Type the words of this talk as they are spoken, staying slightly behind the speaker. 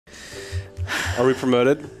Are we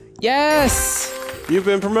promoted? Yes! You've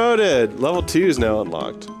been promoted! Level 2 is now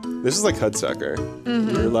unlocked. This is like Hudsucker.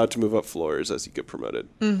 You're allowed to move up floors as you get promoted.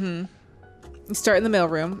 You start in the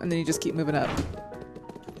mailroom, and then you just keep moving up.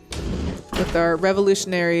 With our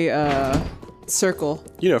revolutionary circle.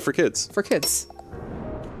 You know, for kids. For kids.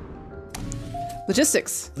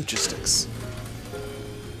 Logistics. Logistics.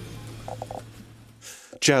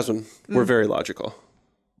 Jasmine, we're very logical.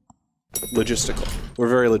 Logistical. We're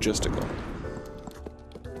very logistical.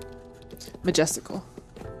 Majestical.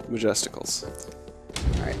 Majesticals.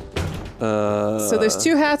 Alright. So there's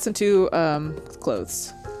 2 hats and 2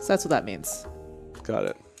 clothes. So that's what that means. Got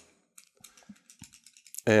it.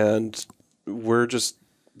 And we're just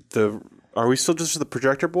are we still just the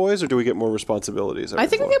projector boys, or do we get more responsibilities? I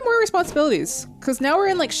think we get more responsibilities, because now we're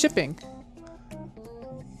in like shipping.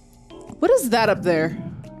 What is that up there?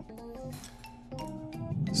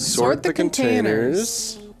 Sort the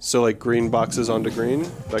containers. So like green boxes onto green,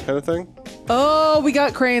 that kind of thing? Oh, we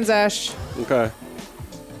got cranes, Ash. Okay.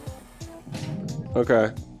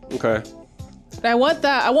 Okay. Okay. I want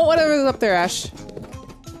that. I want whatever's up there, Ash.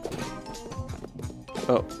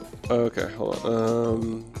 Oh. Okay, hold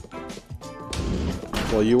on.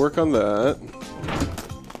 Well, you work on that.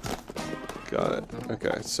 Got it.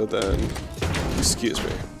 Okay, so then... Excuse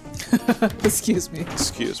me. Excuse me.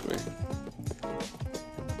 Excuse me.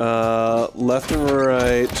 Left and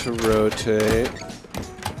right to rotate.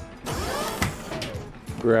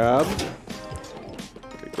 Grab.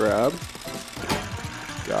 Okay, grab.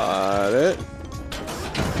 Got it.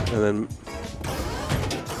 And then...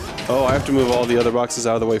 Oh, I have to move all the other boxes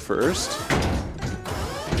out of the way first.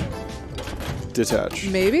 Detach.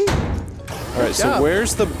 Maybe? Alright, so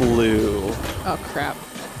where's the blue? Oh, crap.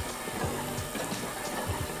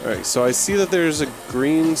 Alright, so I see that there's a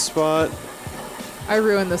green spot. I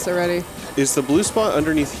ruined this already. Is the blue spot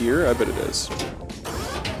underneath here? I bet it is.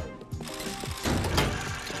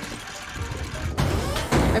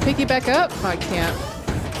 I pick you back up? Oh, I can't.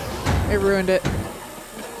 I ruined it.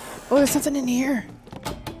 Oh, there's something in here.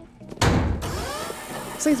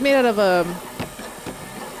 Looks like it's made out of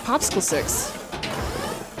popsicle sticks.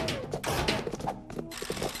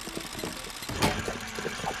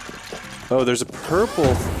 Oh, there's a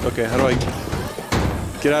purple... Okay, how do I...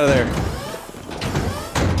 Get out of there.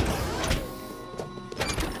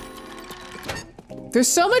 There's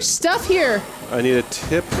so much stuff here. I need to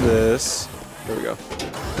tip this. There we go.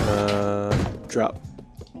 Drop.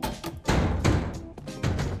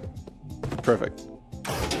 Perfect.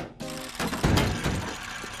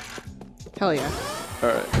 Hell yeah.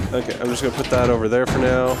 Alright, okay, I'm just gonna put that over there for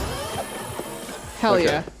now. Hell Okay.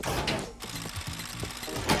 yeah.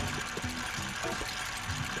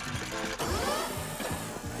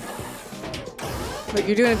 Look,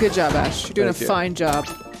 you're doing a good job, Ash. You're doing Thank a you. fine job.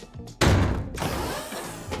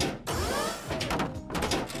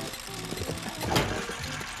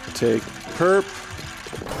 Take perp.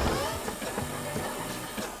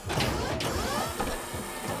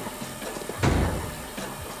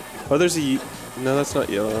 Oh, there's a... No, that's not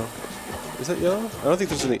yellow. Is that yellow? I don't think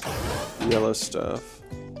there's any yellow stuff.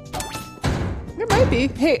 There might be.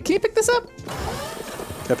 Hey, can you pick this up?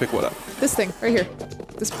 Can I pick what up? This thing, right here.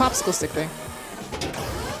 This popsicle stick thing.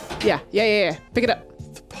 Yeah. Pick it up.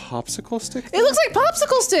 The popsicle stick? It looks like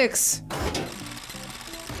popsicle sticks!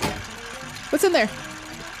 What's in there?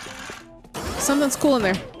 Something's cool in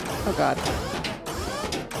there. Oh god.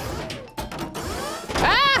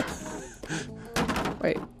 Ah!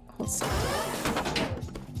 Wait, hold on.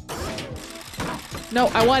 No,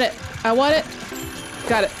 I want it. I want it.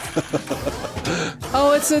 Got it.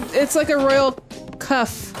 Oh, it's like a royal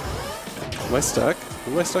cuff. Am I stuck?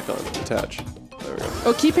 What am I stuck on? Attach. There we go.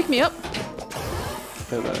 Oh, can you pick me up?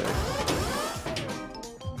 And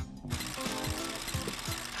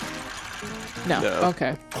No. No.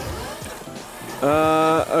 Okay.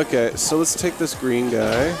 Okay, so let's take this green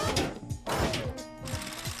guy.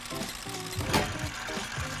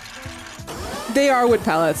 They are wood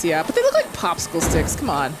pallets, yeah, but they look like popsicle sticks. Come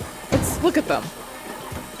on. Let's look at them.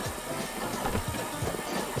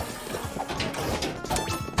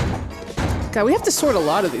 God, we have to sort a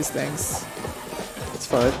lot of these things. It's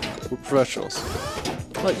fine. We're professionals.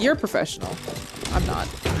 Well, you're professional. I'm not.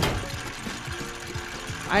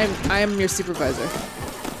 I am your supervisor.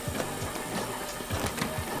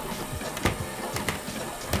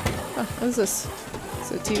 Oh, what is this?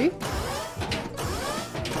 Is it a TV?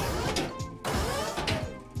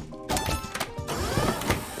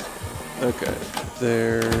 Okay,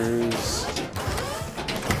 there's...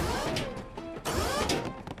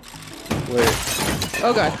 Wait.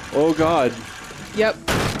 Oh god. Oh god. Yep.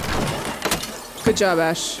 Good job,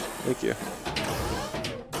 Ash. Thank you.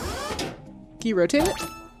 Can you rotate it?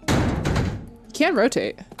 You can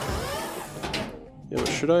rotate. Yeah, but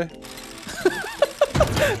should I?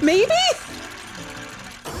 Maybe?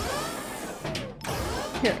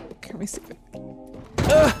 Here, can we see it?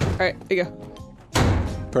 Alright, there you go.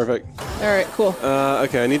 Perfect. Alright, cool.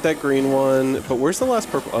 Okay, I need that green one, but where's the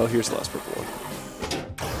last purple? Oh, here's the last purple one.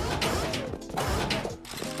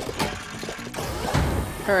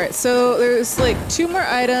 Alright, so there's like 2 more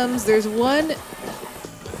items. There's one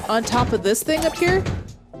on top of this thing up here.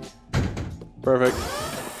 Perfect.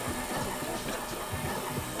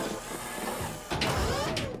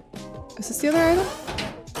 Is this the other item?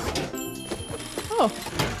 Oh,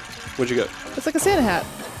 What'd you get? it's like a Santa hat.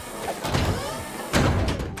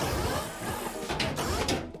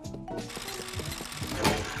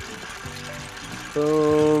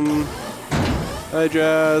 Boom. Hi,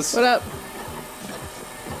 Jazz. What up?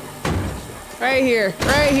 Right here,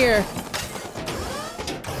 right here.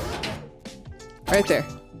 Right there.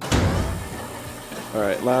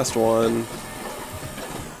 Alright, last one.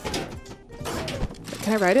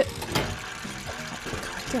 Can I ride it?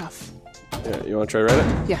 God, get off. Yeah, you want to try to ride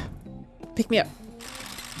it? Yeah. Pick me up.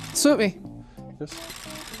 Swoop me. Yes.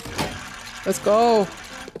 Let's go.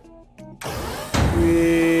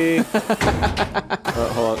 Whee.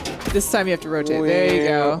 Hold on. This time you have to rotate. There you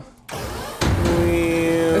go.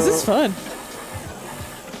 Whee. This is fun.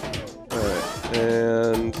 Alright,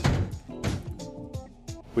 and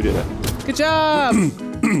we did it. Good job. We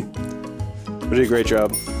did a great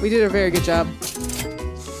job. We did a very good job.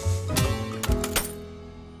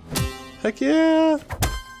 Heck yeah!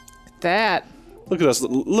 That. Look at us!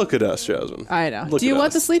 Look at us, Jasmine. I know. Look Do you at want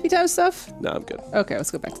us. the sleepy time stuff? No, I'm good. Okay,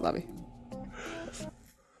 let's go back to the lobby.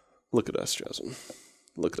 Look at us, Jasmine.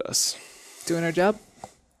 Look at us. Doing our job?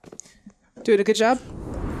 Doing a good job?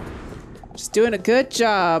 Just doing a good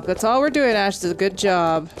job. That's all we're doing, Ash, is a good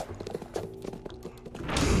job.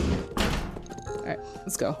 Alright,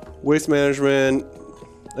 let's go. Waste management.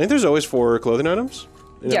 I think there's always 4 clothing items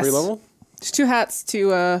in every Yes. level. There's 2 hats,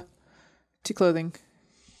 2 clothing.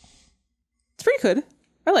 It's pretty good.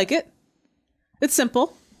 I like it. It's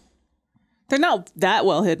simple. They're not that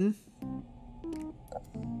well hidden.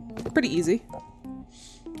 Pretty easy.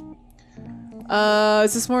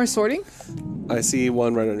 Is this more sorting? I see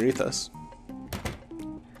one right underneath us.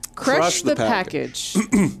 Crush the package.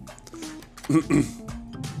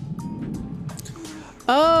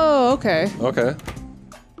 Oh, okay. Okay.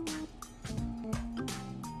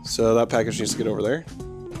 So that package needs to get over there.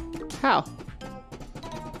 How?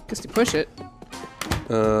 Guess you push it.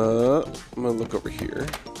 I'm gonna look over here.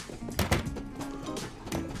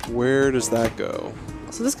 Where does that go?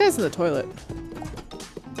 So this guy's in the toilet.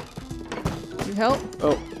 Need help?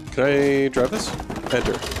 Oh, can I drive this?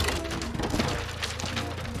 Enter.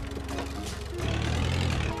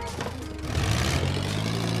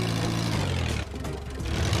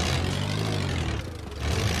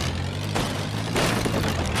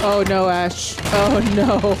 Oh no, Ash. Oh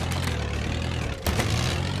no.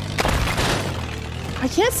 I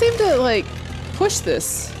can't seem to, like, push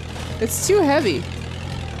this. It's too heavy.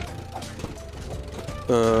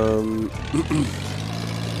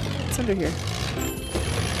 What's under here?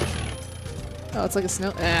 Oh, it's like a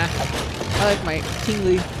snow. I like my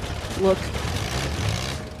kingly look.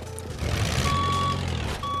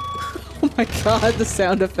 Oh my god, the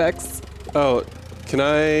sound effects. Oh, can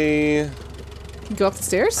I Can you go up the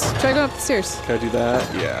stairs? Try going up the stairs. do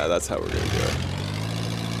that? Yeah, that's how we're gonna do it.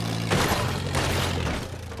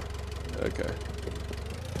 Okay.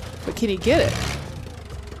 But can you get it?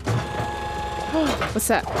 What's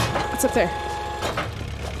that? What's up there?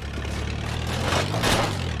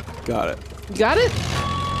 Got it. You got it?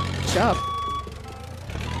 Good job.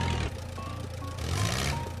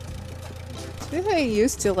 Is there anything I can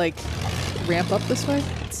use to, like, ramp up this way?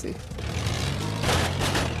 Let's see.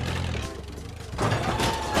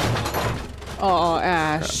 Oh,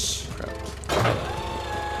 Ash.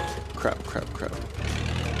 Crap.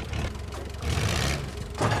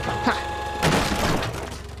 Ha!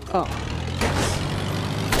 Oh.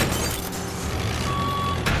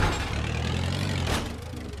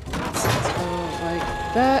 Let's go like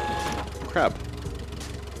that. Crap.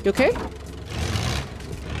 You okay?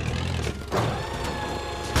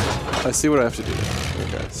 I see what I have to do.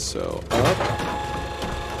 Okay, so up.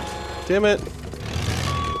 Damn it.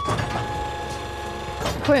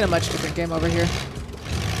 Playing a much different game over here.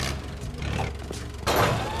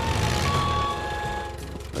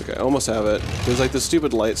 Okay, I almost have it. There's like this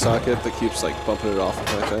stupid light socket that keeps like bumping it off of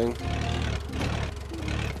my thing.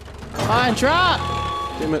 Come on, drop!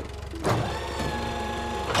 Damn it.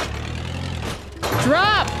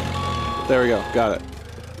 Drop! There we go. Got it.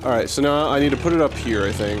 Alright, so now I need to put it up here,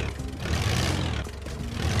 I think.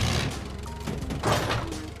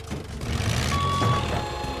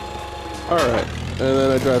 Alright, and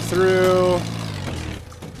then I drive through.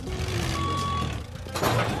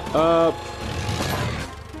 Up.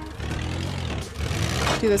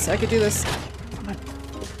 Do this. I could do this. Come on.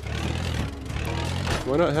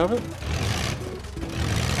 Why not have it?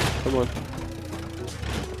 Come on.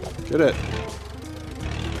 Get it.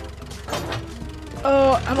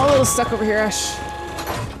 Oh, I'm a little stuck over here, Ash.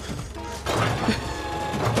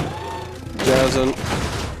 Jazzin'.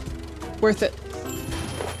 Worth it.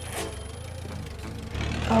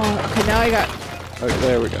 Oh, okay, now I got... Okay,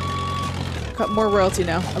 there we go. Got more royalty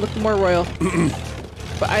now. I look more royal.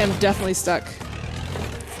 But I am definitely stuck.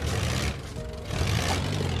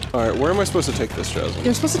 Alright, where am I supposed to take this, Jazzin'?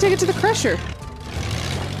 You're supposed to take it to the crusher.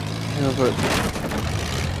 Yeah, but...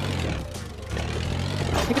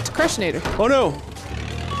 Take it to Crushinator. Oh no!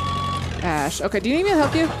 Ash. Okay, do you need me to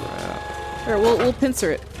help you? Or we'll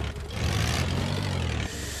pincer it.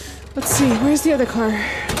 Let's see, where's the other car?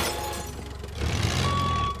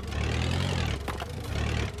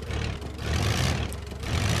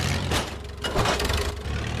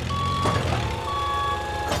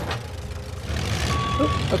 Oh,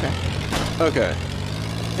 okay. Okay.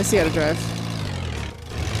 I see how to drive.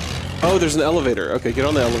 Oh, there's an elevator. Okay, get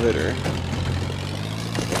on the elevator.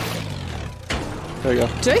 There you go.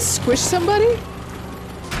 Did I squish somebody?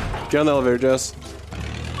 Get on the elevator, Jess.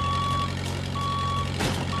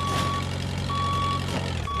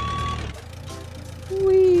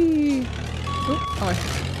 Whee! Oh,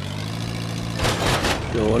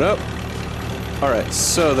 Going up. Alright,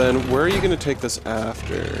 so then where are you going to take this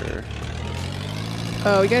after?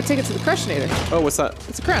 oh, we gotta take it to the Crushinator. Oh, what's that?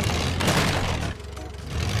 It's a crown.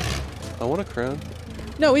 I want a crown.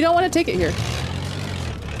 No, we don't want to take it here.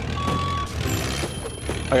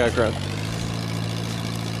 I got a crown.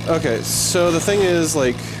 Okay, so the thing is,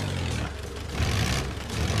 like...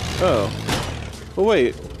 Oh. Well,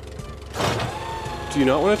 wait. Do you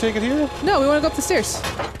not want to take it here? No, we want to go up the stairs.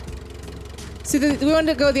 See, we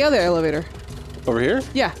wanted to go the other elevator. Over here?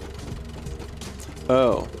 Yeah.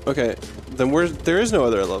 Oh, okay. Then there is no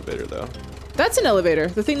other elevator, though. That's an elevator.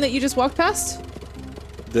 The thing that you just walked past?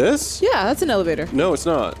 This? Yeah, that's an elevator. No, it's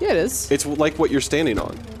not. Yeah, it is. It's like what you're standing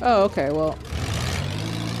on. Oh, okay, well.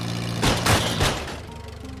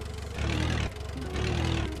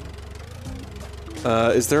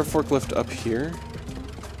 Is there a forklift up here?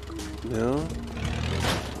 No?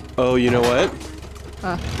 Oh, you know what?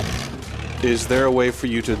 Huh. Is there a way for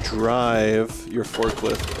you to drive your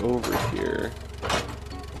forklift over here?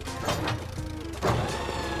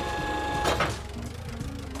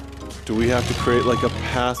 Do we have to create like a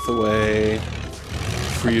pathway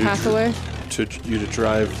for you to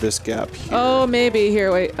drive this gap here? Oh, maybe.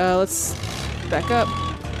 Here, wait. Let's back up.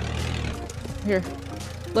 Here.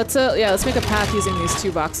 Let's make a path using these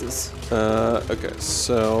two boxes. Okay,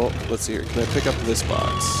 so let's see here. Can I pick up this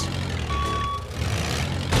box?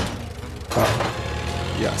 Oh,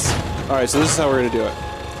 yes. Alright, so this is how we're gonna do it.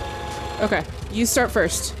 Okay, you start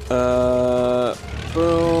first. Boom.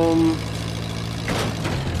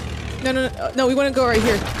 No, we want to go right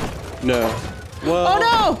here. No. Well. Oh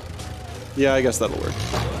no! Yeah, I guess that'll work.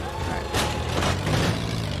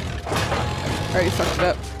 Alright, you fucked it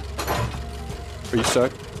up. Are you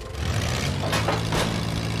stuck?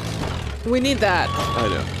 We need that. I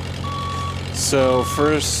know. So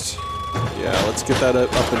first, yeah, let's get that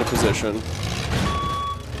up into position.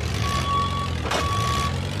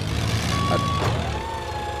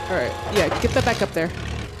 Alright, yeah, get that back up there.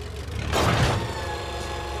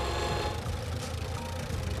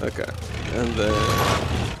 Okay, and then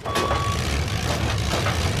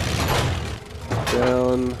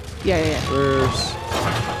down. Yeah. First.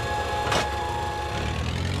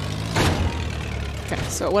 Okay,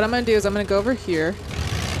 so what I'm gonna do is I'm gonna go over here.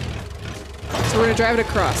 So we're gonna drive it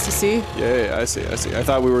across, you see? Yeah, I see. I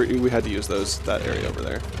thought we had to use that area over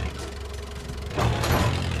there.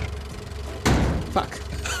 Fuck.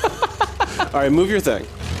 All right, move your thing.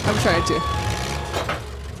 I'm trying to.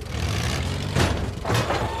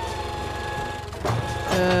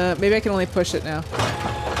 Maybe I can only push it now.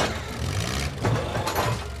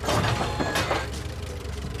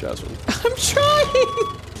 Jasmine. I'm trying!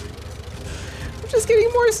 I'm just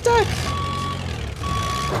getting more stuck.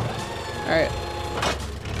 Alright.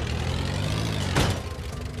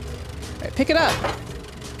 Alright, pick it up.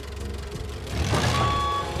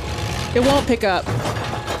 It won't pick up.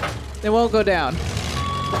 It won't go down.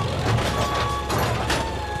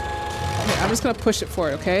 Okay, I'm just gonna push it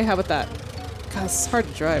forward, okay? How about that? God, it's hard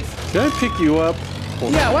to drive. Can I pick you up?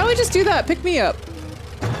 Yeah, why don't we just do that? Pick me up.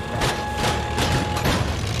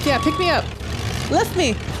 Yeah, pick me up. Lift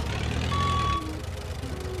me.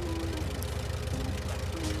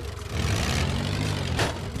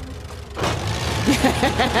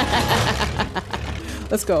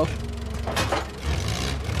 Let's go.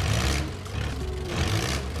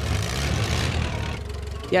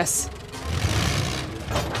 Yes.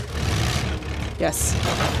 Yes.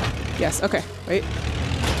 Yes. Okay. Wait.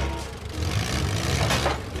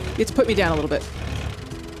 You have to put me down a little bit.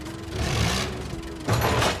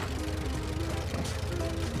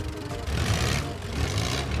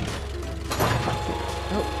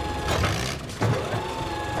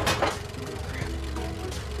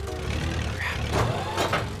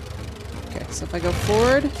 So if I go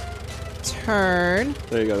forward, turn.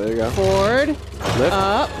 There you go, there you go. Forward. Lift.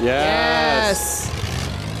 Up. Yes.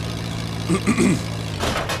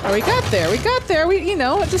 Oh, we got there. We got there. We, you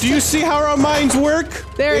know, just. Do you see how our minds work?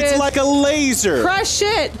 There it is. It's like a laser. Crush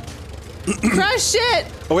it. Crush it.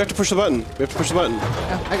 Oh, we have to push the button. We have to push the button.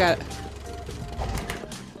 Oh, I got it.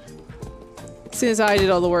 As soon as I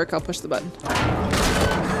did all the work, I'll push the button.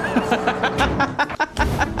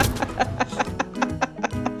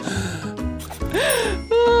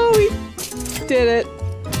 Oh, we did it.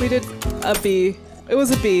 We did a B. It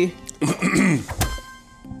was a B.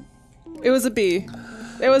 It was a B.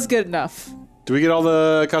 It was good enough. Do we get all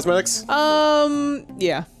the cosmetics? Yeah. I'm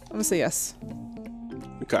gonna say yes.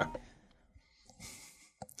 Okay.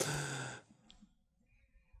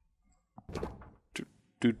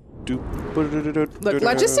 Look,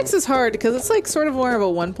 logistics is hard because it's like sort of more of a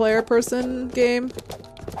one-player person game.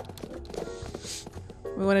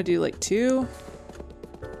 We want to do like 2.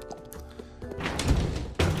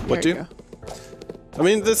 What 2? I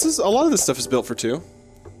mean, this is a lot of this stuff is built for 2.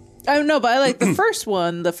 I don't know, but I like the first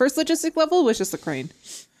one. The first logistic level was just the crane.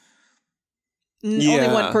 Yeah. Only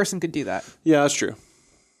one person could do that. Yeah, that's true.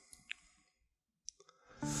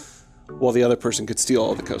 While the other person could steal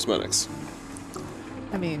all the cosmetics.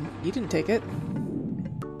 I mean, you didn't take it.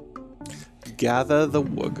 Gather the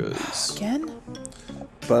woogers. Again?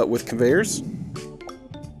 But with conveyors?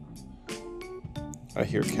 I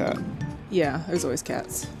hear cat. Yeah, there's always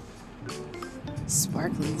cats.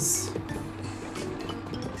 Sparklies.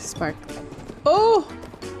 Spark. Oh!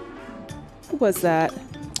 What was that?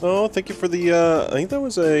 Oh, thank you for the, I think that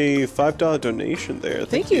was a $5 donation there.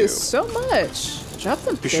 Thank you so much. Drop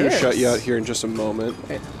them Be sure to shut you out here in just a moment.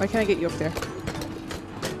 Wait, why can't I get you up there?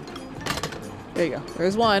 There you go.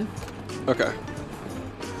 There's one. Okay.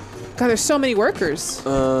 God, there's so many workers.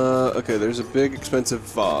 Okay, there's a big expensive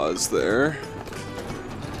vase there.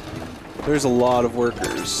 There's a lot of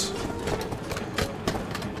workers.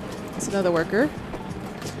 That's another worker.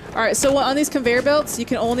 Alright, so on these conveyor belts, you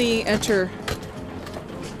can only enter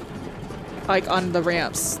like on the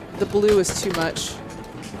ramps. The blue is too much.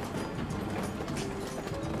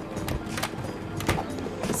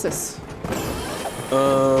 What's this?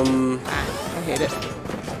 I hate it.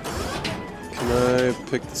 Can I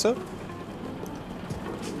pick this up?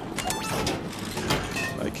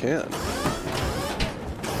 I can.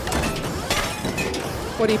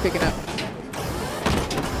 What are you picking up?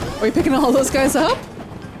 Are you picking all those guys up?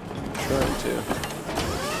 Trying to.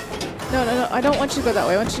 No, no, no. I don't want you to go that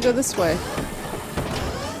way. I want you to go this way.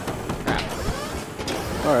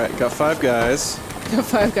 Alright, got 5 guys. Got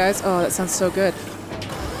 5 guys. Oh, that sounds so good.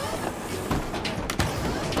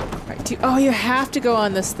 Right, oh, you have to go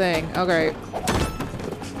on this thing. Okay.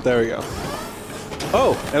 There we go.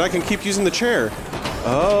 Oh, and I can keep using the chair.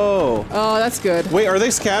 Oh. Oh, that's good. Wait, are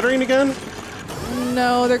they scattering again?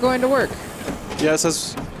 No, they're going to work. Yeah, it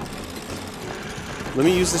says... Let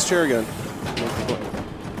me use this chair again.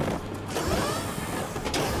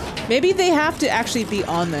 Maybe they have to actually be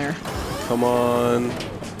on there. Come on.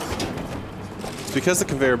 It's because the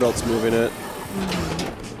conveyor belt's moving it.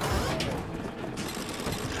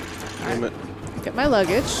 Damn it. Get my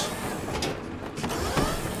luggage.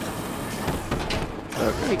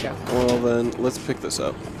 Okay. There you go. Well then, let's pick this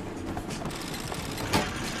up.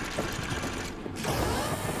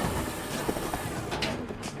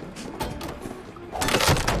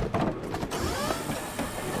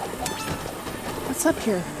 What's up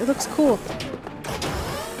here? It looks cool.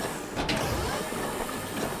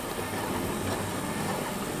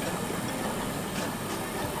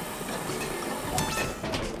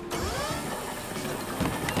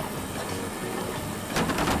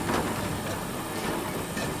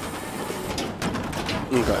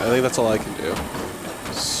 Okay, I think that's all I can do.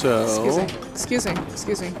 So... Excuse me. Excuse me.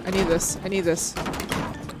 Excuse me. I need this. I need this.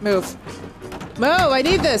 Move. Move! I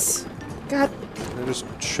need this! God. Can I just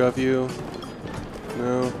shove you?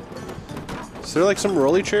 No. Is there like some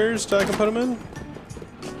rolly chairs that I can put them in?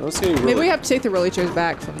 I don't see any rolly. Maybe we have to take the rolly chairs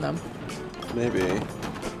back from them. Maybe.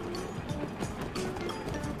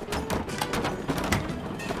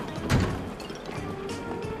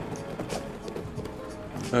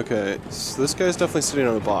 Okay, so this guy's definitely sitting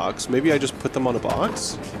on a box. Maybe I just put them on a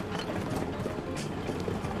box?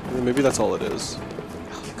 Maybe that's all it is.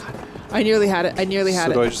 Oh, God. I nearly had it. I nearly had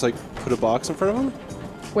it. So do I just, like, put a box in front of him?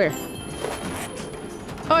 Where?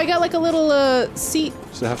 Oh, I got, like, a little, seat.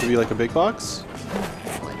 Does it have to be, like, a big box?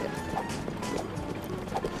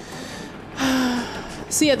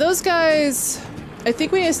 So, yeah, those guys... I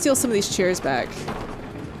think we need to steal some of these chairs back.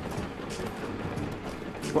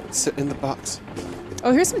 Come on, sit in the box.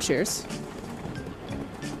 Oh, here's some chairs.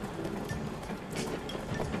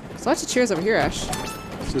 There's lots of chairs over here, Ash.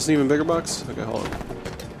 Is this an even bigger box? Okay, hold on.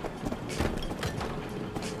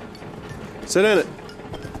 Sit in it.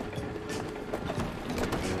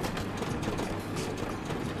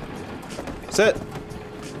 Sit.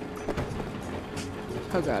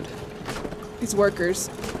 Oh, God. These workers,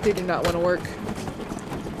 they do not want to work.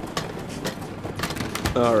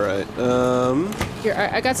 Alright, Here,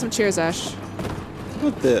 I got some chairs, Ash.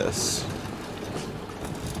 What about this?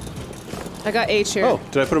 I got a chair. Oh,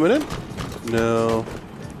 did I put them in it? No.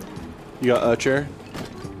 You got a chair?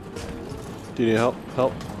 Do you need help?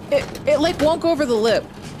 It like won't go over the lip.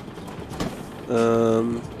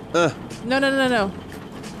 No.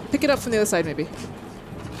 Pick it up from the other side, maybe.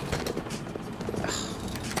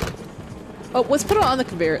 Oh, let's put it on the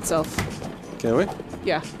conveyor itself. Can we?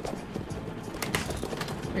 Yeah.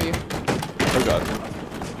 Here you. Oh god.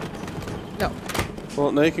 No.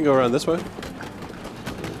 Well, now you can go around this way.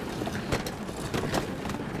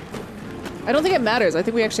 I don't think it matters. I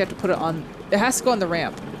think we actually have to put it on. It has to go on the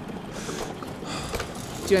ramp.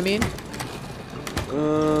 Do you know what I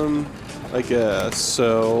mean? I guess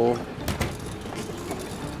so.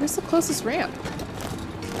 Where's the closest ramp?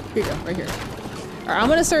 Here you go, right here. Alright, I'm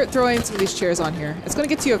gonna start throwing some of these chairs on here. It's gonna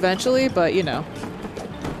get to you eventually, but you know.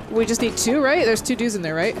 We just need 2, right? There's 2 dudes in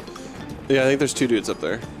there, right? Yeah, I think there's 2 dudes up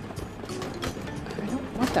there. I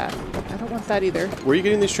don't want that. I don't want that either. Where are you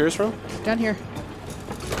getting these chairs from? Down here.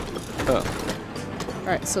 Oh.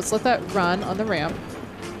 Alright, so let's let that run on the ramp.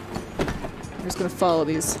 I'm just gonna follow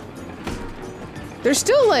these. They're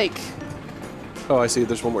still like... Oh, I see.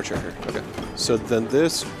 There's one more chair here. Okay. So then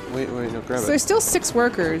this... Wait, no, grab So it. there's still 6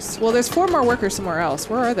 workers. Well, there's 4 more workers somewhere else.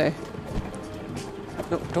 Where are they?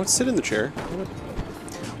 No, don't sit in the chair.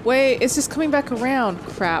 Wait, it's just coming back around.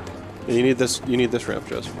 Crap. Yeah, you need this ramp,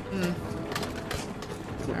 Jess.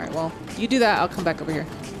 Alright, well, you do that. I'll come back over here.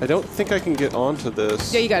 I don't think I can get onto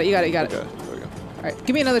this. Yeah, you got it. Okay, there we go. Alright,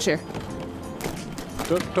 give me another chair.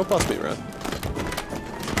 Don't boss me around.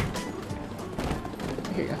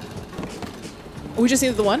 Here you go. We just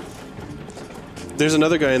needed the one? There's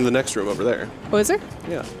another guy in the next room over there. Oh, is there?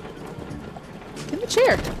 Yeah. Give me a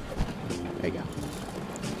chair. There you go.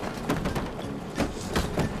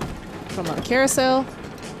 Put him on a carousel.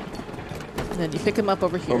 And then you pick him up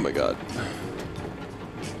over here. Oh my god.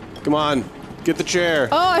 Come on, get the chair.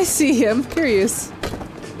 Oh, I see him. Here he is.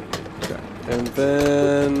 Okay. And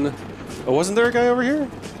then... Oh, wasn't there a guy over here?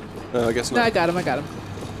 No, I guess not. No, I got him.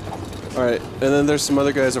 Alright, and then there's some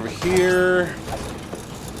other guys over here.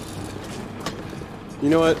 You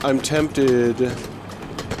know what? I'm tempted. You're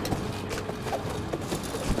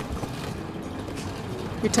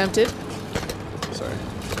tempted? Sorry.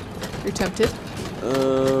 You're tempted?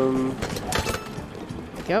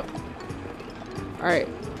 Yep. Alright.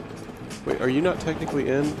 Wait, are you not technically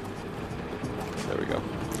in? There we go.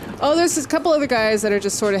 Oh, there's a couple other guys that are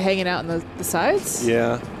just sort of hanging out on the sides?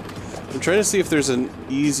 Yeah. I'm trying to see if there's an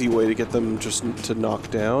easy way to get them just to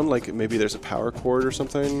knock down. Like, maybe there's a power cord or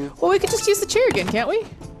something. Well, we could just use the chair again, can't we?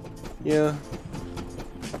 Yeah.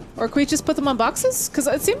 Or could we just put them on boxes? Because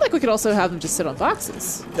it seemed like we could also have them just sit on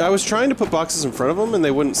boxes. I was trying to put boxes in front of them and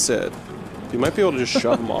they wouldn't sit. You might be able to just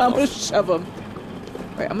shove them off. I'm gonna shove them.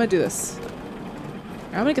 Wait, I'm gonna do this.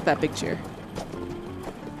 I'm gonna get that big chair.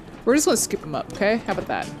 We're just gonna scoop them up, okay? How about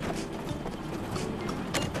that?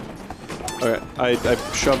 Okay, I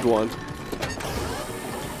shoved one.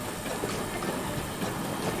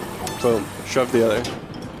 Boom. Shoved the other.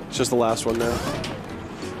 It's just the last one now.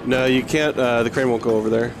 No, you can't. The crane won't go over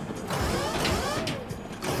there.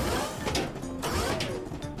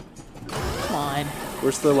 Come on.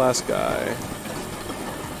 Where's the last guy?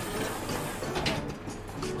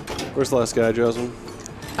 Where's the last guy, Jocelyn?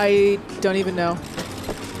 I don't even know.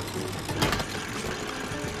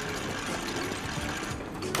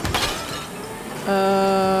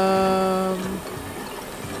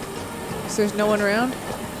 So there's no one around?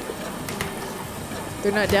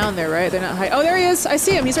 They're not down there, right? They're not high. Oh, there he is! I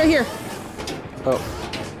see him! He's right here! Oh.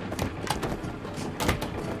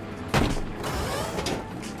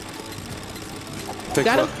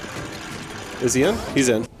 Got him. Is he in? He's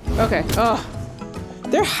in. Okay. Oh,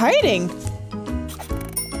 they're hiding.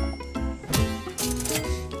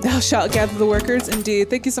 Thou shalt gather the workers. Indeed.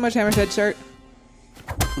 Thank you so much, Hammer's Headshot.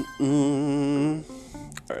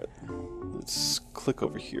 All right. Let's click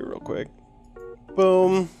over here real quick.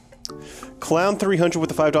 Boom. Clown 300 with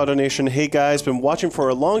the $5 donation. Hey guys, been watching for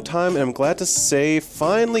a long time and I'm glad to say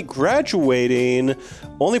finally graduating.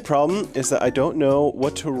 Only problem is that I don't know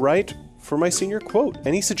what to write for my senior quote.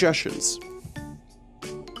 Any suggestions? I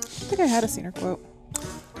think I had a senior quote.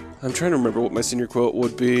 I'm trying to remember what my senior quote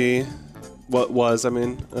would be. What was, I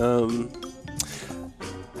mean,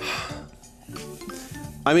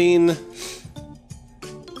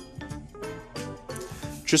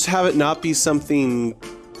 just have it not be something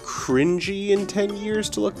cringy in 10 years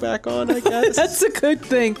to look back on, I guess. That's a good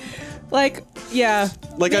thing. Like, yeah.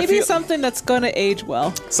 Like maybe something that's gonna age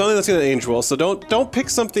well. Something that's gonna age well. So don't pick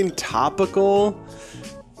something topical.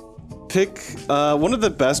 Pick one of the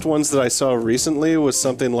best ones that I saw recently was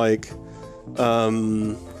something like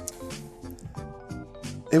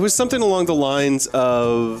it was something along the lines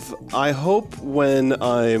of, I hope when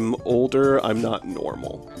I'm older I'm not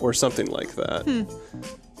normal, or something like that.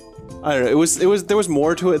 I don't know, there was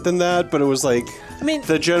more to it than that, but it was like, I mean,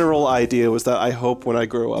 the general idea was that I hope when I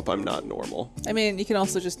grow up I'm not normal. I mean, you can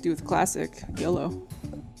also just do the classic YOLO.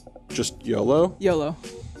 Just YOLO? YOLO.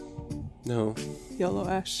 No. YOLO,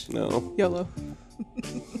 Ash. No. YOLO.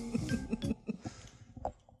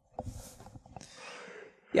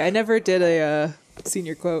 Yeah, I never did a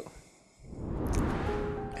senior quote.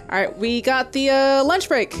 Alright, we got the lunch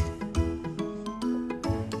break.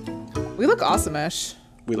 We look awesome, Ash.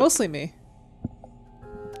 Mostly me.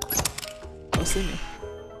 Mostly me.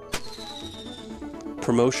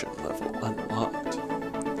 Promotion level unlocked.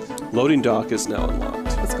 Loading dock is now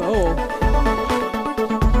unlocked. Let's go.